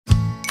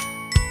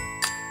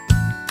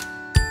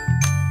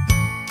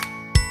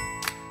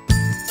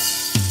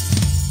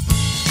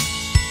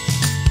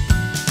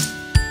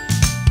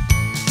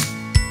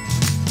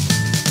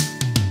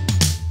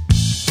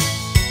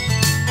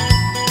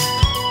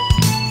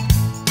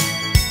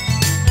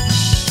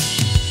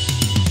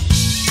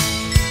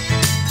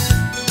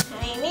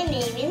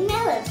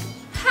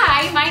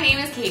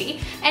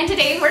and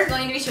today we're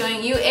going to be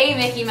showing you a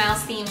Mickey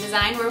Mouse themed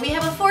design where we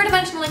have a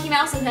four-dimensional Mickey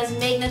Mouse who has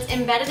magnets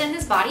embedded in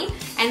his body,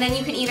 and then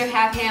you can either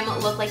have him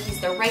look like he's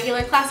the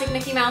regular classic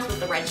Mickey Mouse with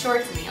the red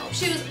shorts and the yellow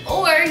shoes,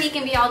 or he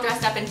can be all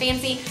dressed up and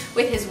fancy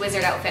with his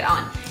wizard outfit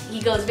on.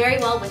 He goes very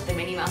well with the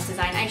Minnie Mouse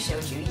design I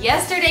showed you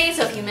yesterday,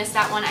 so if you missed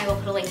that one, I will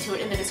put a link to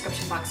it in the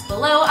description box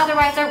below.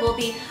 Otherwise, there will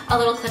be a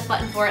little click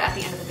button for it at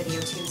the end of the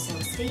video too, so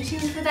stay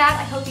tuned for that.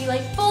 I hope you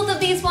like both of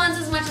these ones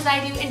as much as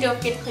I do, and don't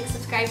forget to click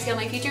subscribe to see all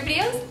my future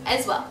videos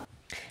as well.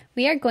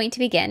 We are going to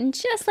begin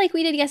just like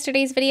we did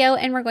yesterday's video,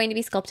 and we're going to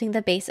be sculpting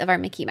the base of our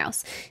Mickey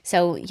Mouse.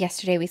 So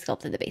yesterday we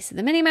sculpted the base of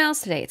the Minnie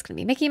Mouse, today it's going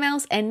to be Mickey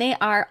Mouse, and they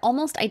are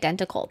almost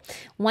identical.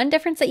 One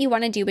difference that you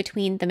want to do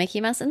between the Mickey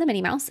Mouse and the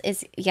Minnie Mouse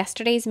is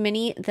yesterday's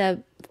Minnie,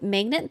 the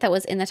magnet that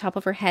was in the top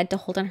of her head to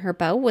hold on her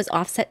bow was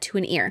offset to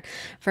an ear.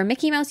 For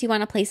Mickey Mouse, you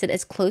want to place it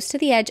as close to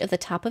the edge of the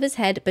top of his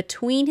head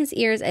between his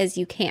ears as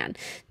you can,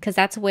 because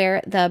that's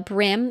where the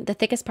brim, the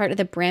thickest part of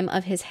the brim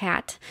of his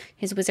hat,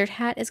 his wizard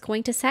hat, is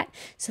going to set.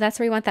 So that's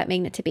where you want that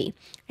magnet to be.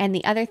 And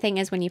the other thing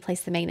is when you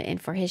place the magnet in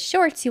for his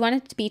shorts, you want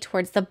it to be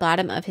towards the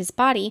bottom of his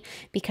body,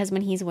 because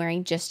when he's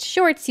wearing just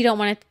shorts, you don't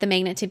want the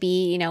magnet to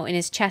be, in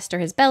his chest or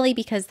his belly,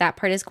 because that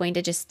part is going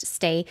to just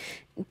stay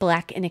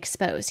black and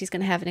exposed. He's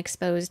going to have an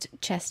exposed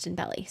chest and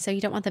belly. So you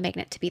don't want the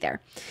magnet to be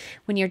there.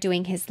 When you're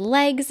doing his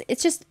legs,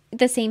 it's just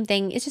the same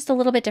thing. It's just a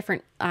little bit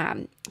different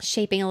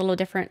shaping, a little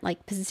different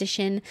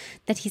position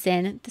that he's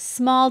in. The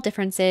small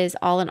differences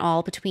all in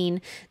all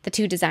between the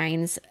two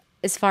designs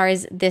as far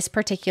as this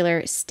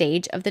particular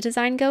stage of the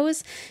design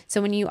goes.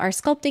 So when you are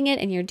sculpting it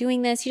and you're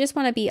doing this, you just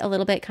want to be a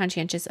little bit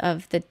conscientious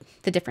of the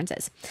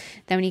differences.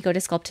 Then when you go to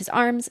sculpt his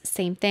arms,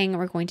 same thing.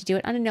 We're going to do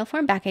it on a nail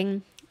form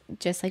backing,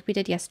 just like we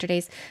did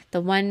yesterday's.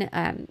 The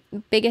one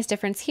biggest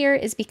difference here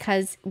is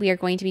because we are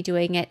going to be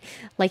doing it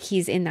like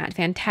he's in that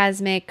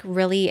phantasmic,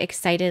 really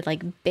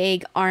excited,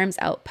 big arms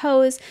out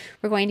pose.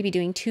 We're going to be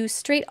doing two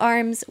straight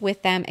arms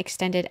with them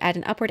extended at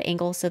an upward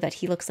angle so that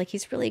he looks like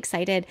he's really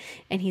excited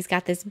and he's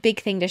got this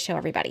big thing to show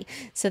everybody.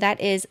 So that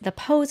is the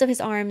pose of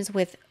his arms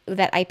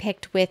that I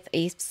picked with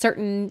a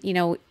certain,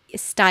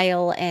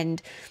 style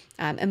and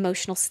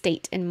emotional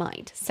state in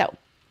mind. So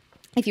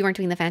if you weren't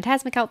doing the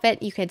Phantasmic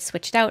outfit, you could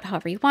switch it out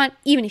however you want.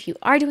 Even if you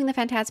are doing the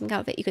Phantasmic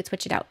outfit, you could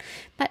switch it out.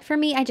 But for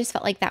me, I just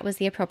felt like that was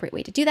the appropriate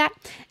way to do that.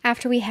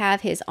 After we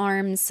have his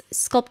arms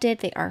sculpted,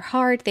 they are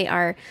hard.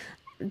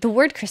 The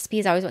word crispy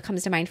is always what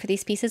comes to mind for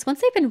these pieces.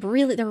 Once they're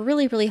really,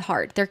 really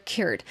hard. They're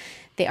cured.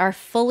 They are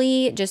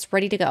fully just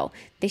ready to go.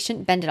 They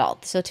shouldn't bend at all.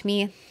 So to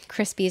me,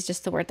 crispy is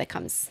just the word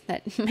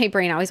that my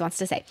brain always wants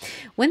to say.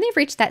 When they've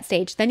reached that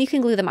stage, then you can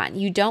glue them on.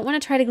 You don't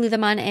want to try to glue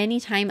them on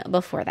anytime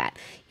before that.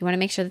 You want to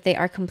make sure that they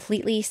are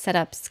completely set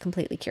up,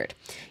 completely cured.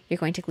 You're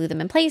going to glue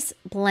them in place,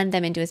 blend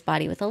them into his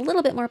body with a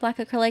little bit more black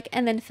acrylic,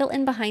 and then fill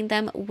in behind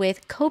them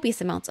with copious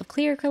amounts of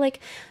clear acrylic,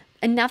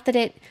 enough that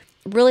it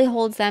really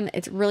holds them.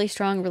 It's really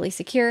strong, really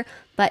secure,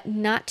 but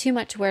not too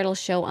much where it'll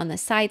show on the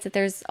sides that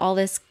there's all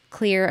this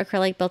clear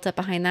acrylic built up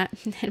behind that.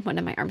 And one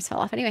of my arms fell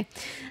off anyway.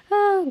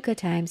 Oh, good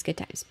times, good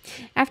times.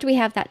 After we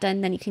have that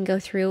done, then you can go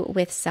through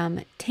with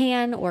some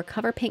tan or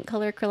cover paint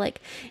color acrylic,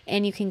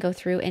 and you can go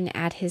through and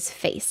add his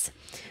face.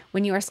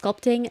 When you are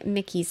sculpting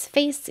Mickey's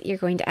face, you're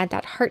going to add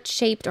that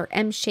heart-shaped or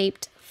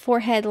M-shaped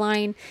forehead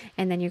line,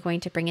 and then you're going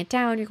to bring it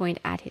down. You're going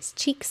to add his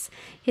cheeks,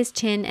 his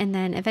chin, and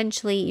then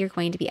eventually you're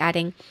going to be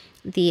adding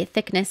the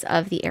thickness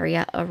of the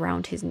area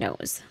around his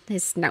nose,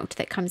 his snout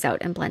that comes out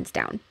and blends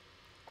down.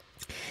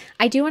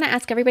 I do want to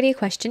ask everybody a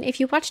question.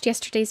 If you watched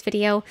yesterday's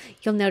video,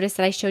 you'll notice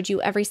that I showed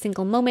you every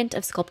single moment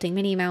of sculpting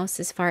Minnie Mouse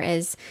as far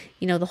as,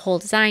 the whole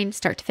design,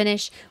 start to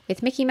finish.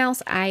 With Mickey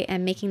Mouse, I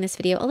am making this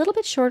video a little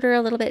bit shorter,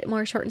 a little bit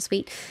more short and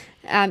sweet.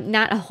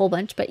 Not a whole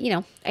bunch, but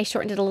I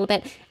shortened it a little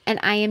bit, and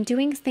I am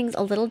doing things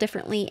a little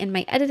differently in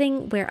my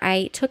editing, where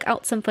I took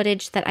out some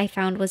footage that I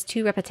found was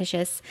too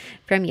repetitious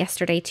from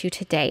yesterday to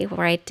today,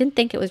 where I didn't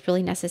think it was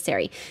really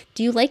necessary.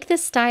 Do you like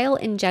this style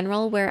in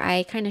general, where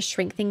I kind of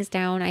shrink things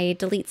down? I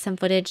delete some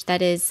footage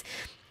that is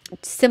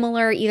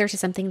similar either to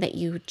something that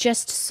you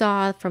just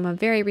saw from a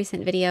very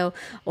recent video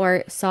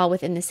or saw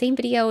within the same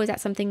video? Is that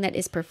something that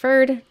is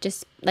preferred,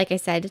 just like I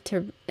said,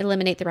 to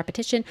eliminate the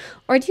repetition?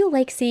 Or do you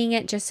like seeing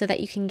it just so that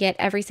you can get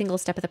every single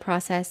step of the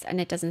process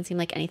and it doesn't seem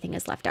like anything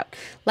is left out?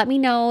 Let me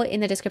know in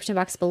the description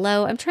box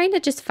below. I'm trying to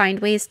just find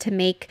ways to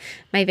make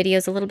my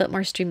videos a little bit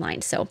more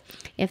streamlined. So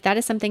if that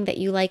is something that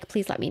you like,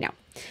 please let me know.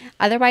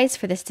 Otherwise,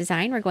 for this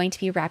design, we're going to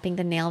be wrapping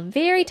the nail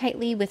very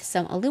tightly with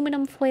some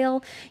aluminum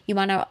foil. You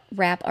want to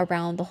wrap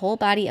around the whole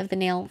body of the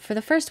nail. For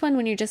the first one,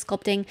 when you're just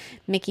sculpting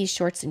Mickey's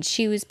shorts and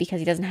shoes, because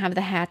he doesn't have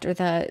the hat or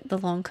the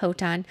long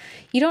coat on,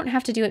 you don't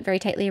have to do it very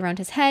tightly around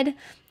his head.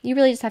 You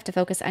really just have to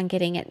focus on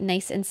getting it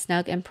nice and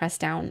snug and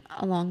pressed down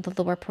along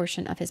the lower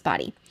portion of his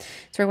body.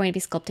 So we're going to be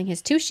sculpting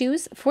his two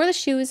shoes. For the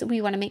shoes, we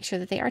want to make sure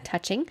that they are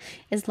touching.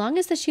 As long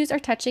as the shoes are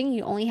touching,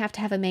 you only have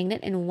to have a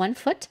magnet in one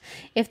foot.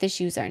 If the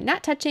shoes are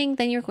not touching,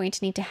 then you're going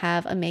to need to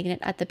have a magnet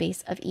at the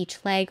base of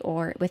each leg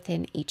or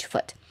within each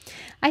foot.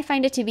 I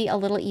find it to be a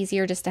little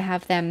easier just to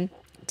have them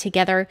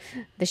together,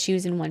 the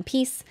shoes in one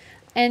piece.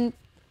 And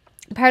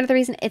Part of the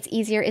reason it's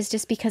easier is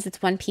just because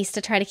it's one piece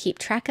to try to keep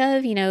track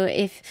of. You know,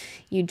 if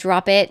you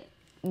drop it,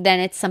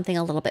 then it's something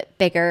a little bit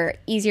bigger,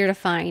 easier to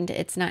find.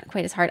 It's not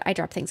quite as hard. I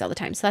drop things all the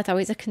time. So that's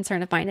always a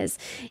concern of mine is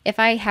if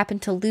I happen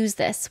to lose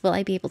this, will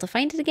I be able to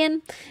find it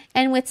again?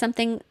 And with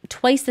something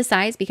twice the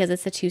size, because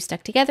it's the two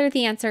stuck together,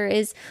 the answer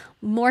is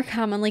more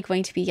commonly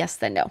going to be yes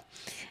than no.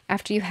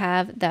 After you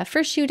have the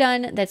first shoe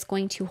done that's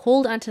going to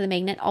hold onto the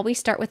magnet, always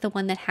start with the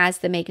one that has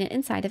the magnet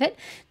inside of it.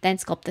 Then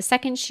sculpt the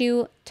second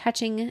shoe,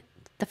 touching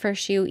the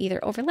first shoe,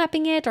 either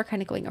overlapping it or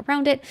kind of going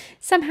around it,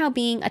 somehow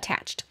being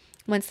attached.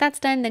 Once that's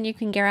done, then you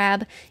can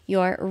grab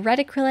your red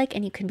acrylic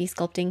and you can be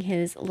sculpting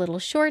his little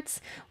shorts.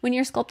 When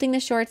you're sculpting the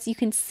shorts, you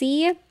can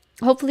see,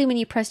 hopefully when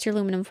you press your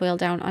aluminum foil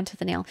down onto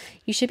the nail,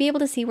 you should be able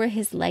to see where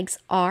his legs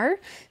are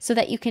so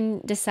that you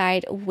can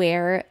decide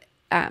where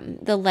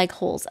the leg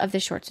holes of the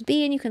shorts would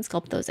be, and you can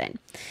sculpt those in.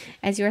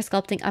 As you are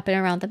sculpting up and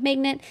around the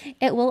magnet,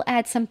 it will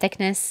add some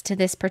thickness to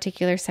this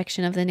particular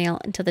section of the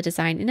nail into the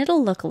design, and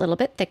it'll look a little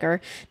bit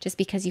thicker just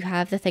because you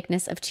have the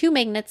thickness of two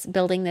magnets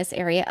building this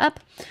area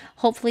up.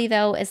 Hopefully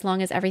though, as long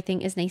as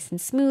everything is nice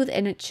and smooth,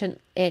 and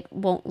it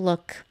won't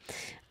look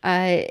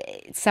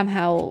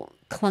somehow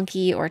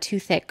clunky or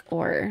too thick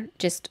or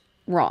just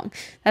wrong.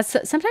 That's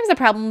sometimes the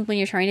problem when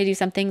you're trying to do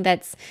something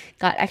that's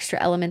got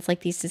extra elements like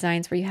these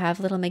designs where you have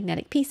little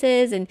magnetic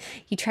pieces and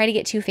you try to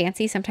get too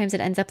fancy. Sometimes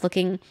it ends up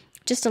looking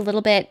just a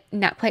little bit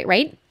not quite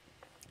right,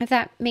 if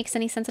that makes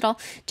any sense at all.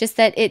 Just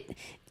that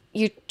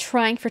you're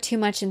trying for too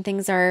much and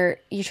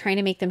you're trying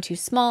to make them too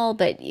small,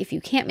 but if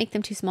you can't make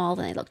them too small,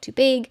 then they look too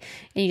big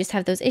and you just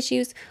have those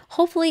issues.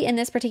 Hopefully in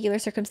this particular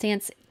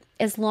circumstance,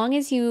 as long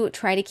as you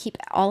try to keep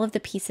all of the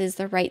pieces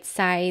the right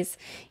size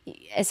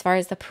as far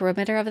as the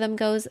perimeter of them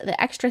goes,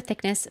 the extra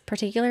thickness,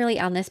 particularly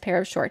on this pair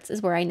of shorts,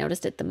 is where I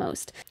noticed it the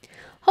most.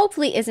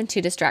 Hopefully isn't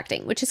too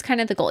distracting, which is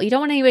kind of the goal. You don't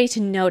want anybody to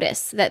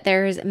notice that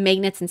there's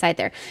magnets inside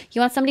there.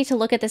 You want somebody to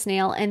look at this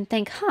nail and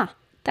think, huh,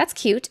 that's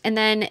cute, and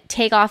then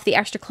take off the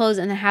extra clothes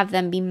and then have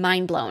them be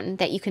mind blown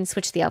that you can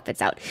switch the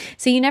outfits out.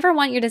 So you never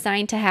want your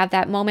design to have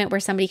that moment where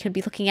somebody could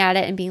be looking at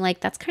it and being like,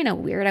 that's kind of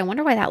weird. I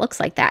wonder why that looks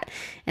like that.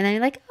 And then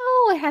you're like,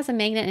 oh, it has a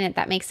magnet in it.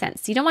 That makes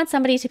sense. You don't want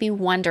somebody to be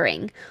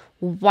wondering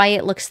why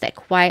it looks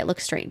thick, why it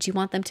looks strange. You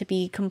want them to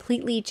be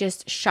completely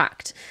just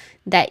shocked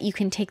that you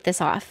can take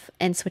this off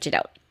and switch it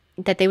out,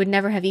 that they would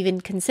never have even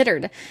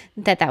considered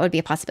that that would be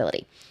a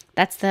possibility.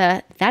 That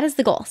is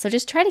the goal. So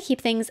just try to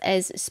keep things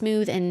as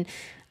smooth and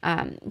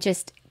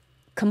just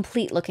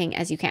complete looking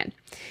as you can.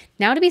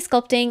 Now to be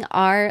sculpting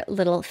our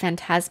little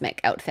phantasmic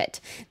outfit.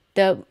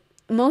 The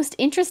most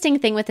interesting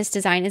thing with this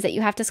design is that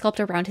you have to sculpt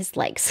around his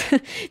legs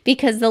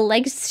because the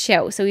legs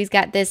show. So he's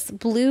got this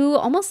blue,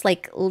 almost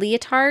like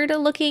leotard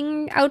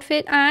looking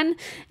outfit on,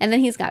 and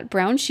then he's got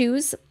brown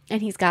shoes,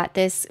 and he's got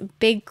this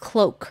big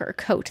cloak or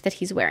coat that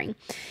he's wearing.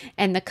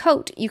 And the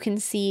coat, you can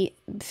see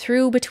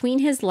through between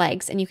his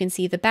legs, and you can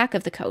see the back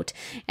of the coat.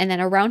 And then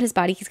around his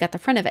body, he's got the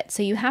front of it.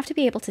 So you have to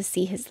be able to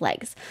see his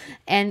legs.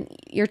 And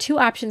your two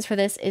options for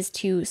this is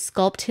to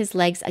sculpt his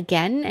legs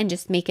again and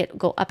just make it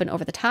go up and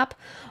over the top.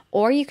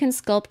 Or you can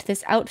sculpt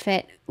this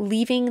outfit,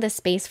 leaving the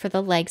space for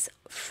the legs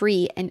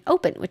free and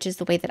open, which is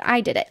the way that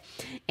I did it.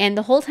 And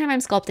the whole time I'm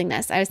sculpting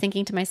this, I was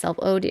thinking to myself,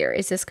 oh dear,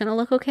 is this going to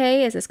look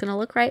okay? Is this going to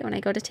look right when I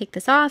go to take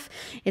this off?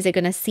 Is it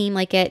going to seem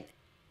like it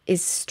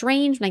is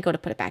strange when I go to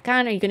put it back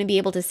on? Are you going to be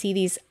able to see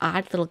these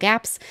odd little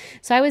gaps?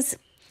 So I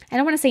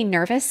don't want to say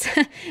nervous.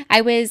 I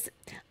was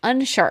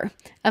unsure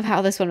of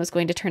how this one was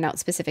going to turn out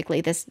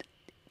specifically,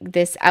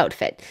 this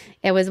outfit.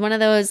 It was one of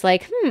those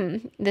like,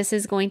 this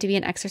is going to be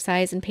an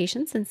exercise in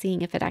patience and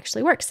seeing if it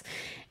actually works.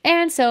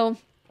 And so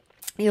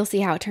you'll see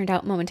how it turned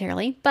out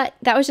momentarily. But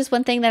that was just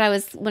one thing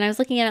that when I was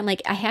looking at it, I'm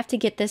like, I have to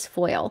get this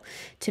foil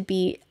to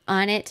be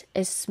on it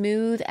as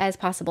smooth as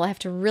possible. I have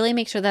to really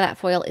make sure that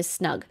foil is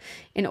snug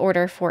in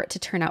order for it to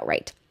turn out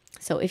right.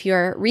 So if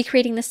you're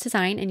recreating this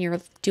design and you're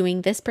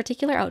doing this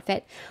particular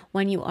outfit,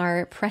 when you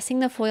are pressing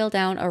the foil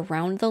down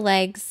around the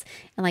legs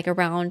and like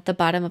around the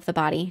bottom of the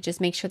body, just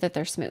make sure that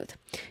they're smooth.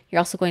 You're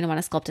also going to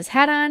want to sculpt his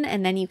hat on,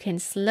 and then you can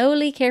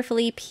slowly,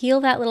 carefully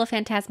peel that little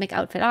phantasmic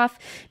outfit off,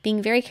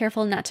 being very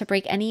careful not to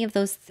break any of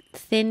those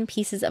thin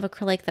pieces of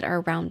acrylic that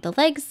are around the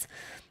legs.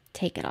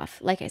 Take it off.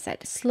 Like I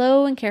said,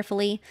 slow and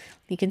carefully.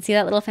 You can see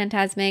that little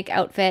phantasmic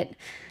outfit.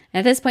 And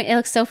at this point, it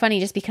looks so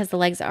funny just because the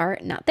legs are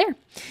not there.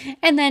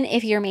 And then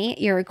if you're me,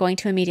 you're going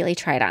to immediately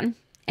try it on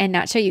and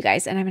not show you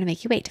guys, and I'm going to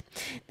make you wait.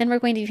 Then we're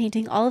going to be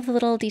painting all of the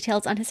little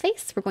details on his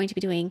face. We're going to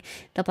be doing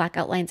the black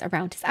outlines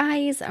around his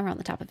eyes, around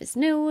the top of his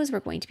nose.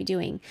 We're going to be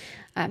doing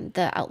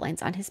the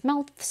outlines on his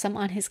mouth, some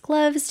on his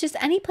gloves, just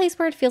any place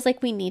where it feels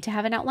like we need to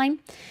have an outline.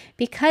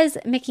 Because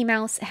Mickey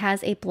Mouse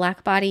has a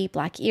black body,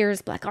 black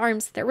ears, black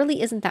arms, there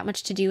really isn't that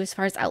much to do as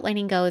far as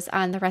outlining goes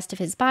on the rest of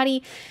his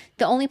body.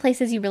 The only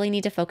places you really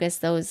need to focus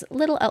those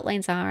little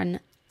outlines on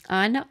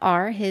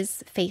are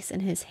his face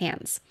and his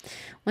hands.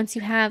 Once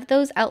you have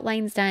those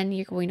outlines done,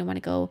 you're going to want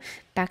to go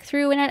back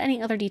through and add any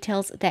other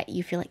details that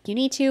you feel like you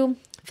need to.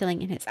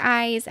 filling in his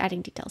eyes,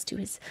 adding details to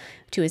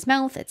his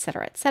mouth,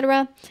 etc.,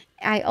 etc.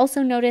 I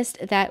also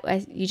noticed that,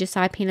 as you just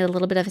saw, I painted a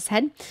little bit of his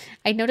head.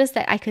 I noticed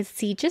that I could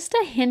see just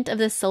a hint of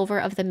the silver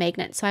of the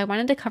magnet, so I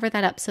wanted to cover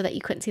that up so that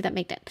you couldn't see that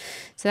magnet.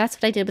 So that's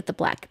what I did with the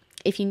black.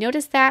 If you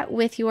notice that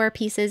with your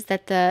pieces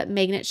that the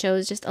magnet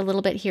shows just a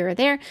little bit here or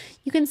there,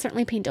 you can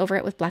certainly paint over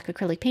it with black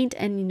acrylic paint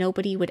and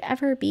nobody would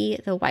ever be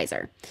the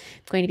wiser. I'm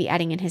going to be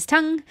adding in his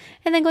tongue,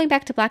 and then going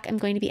back to black, I'm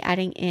going to be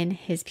adding in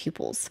his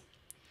pupils.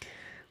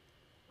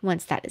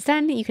 Once that is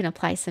done, you can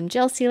apply some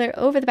gel sealer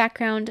over the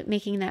background,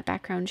 making that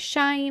background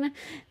shine.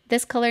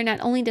 This color, not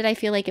only did I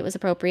feel like it was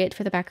appropriate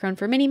for the background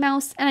for Minnie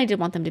Mouse, and I did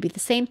want them to be the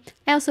same,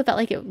 I also felt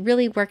like it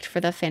really worked for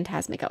the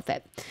Fantasmic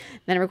outfit.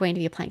 Then we're going to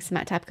be applying some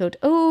matte top coat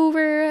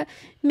over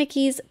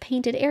Mickey's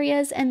painted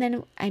areas, and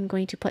then I'm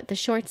going to put the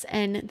shorts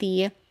and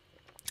the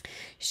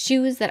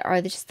shoes that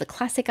are just the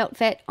classic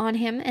outfit on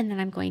him, and then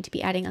I'm going to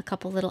be adding a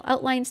couple little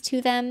outlines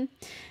to them,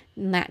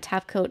 matte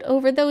top coat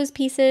over those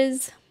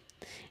pieces.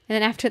 And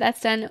then after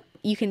that's done,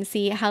 you can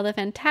see how the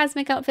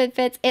Fantasmic outfit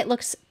fits. It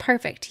looks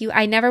perfect.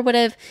 I never would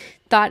have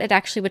thought it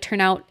actually would turn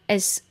out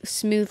as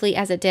smoothly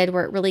as it did,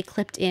 where it really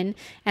clipped in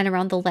and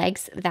around the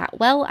legs that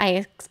well. I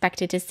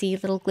expected to see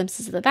little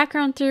glimpses of the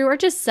background through, or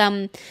just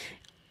some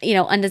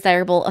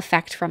undesirable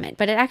effect from it,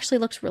 but it actually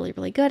looks really,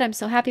 really good. I'm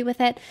so happy with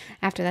it.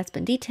 After that's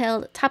been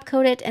detailed, top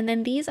coat it, and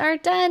then these are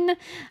done.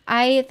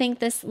 I think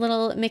this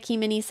little Mickey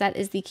mini set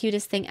is the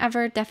cutest thing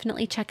ever.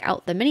 Definitely check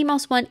out the Minnie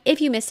Mouse one.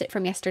 If you missed it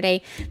from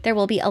yesterday, there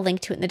will be a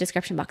link to it in the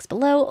description box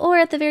below, or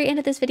at the very end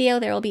of this video,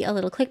 there will be a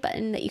little click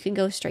button that you can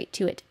go straight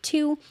to it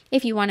too,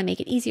 if you want to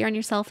make it easier on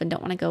yourself and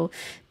don't want to go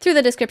through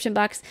the description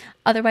box.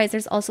 Otherwise,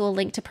 there's also a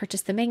link to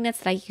purchase the magnets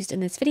that I used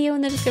in this video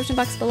in the description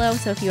box below.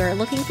 So if you are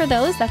looking for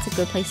those, that's a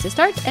good place to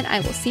start. And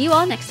I will see you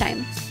all next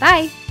time.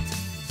 Bye!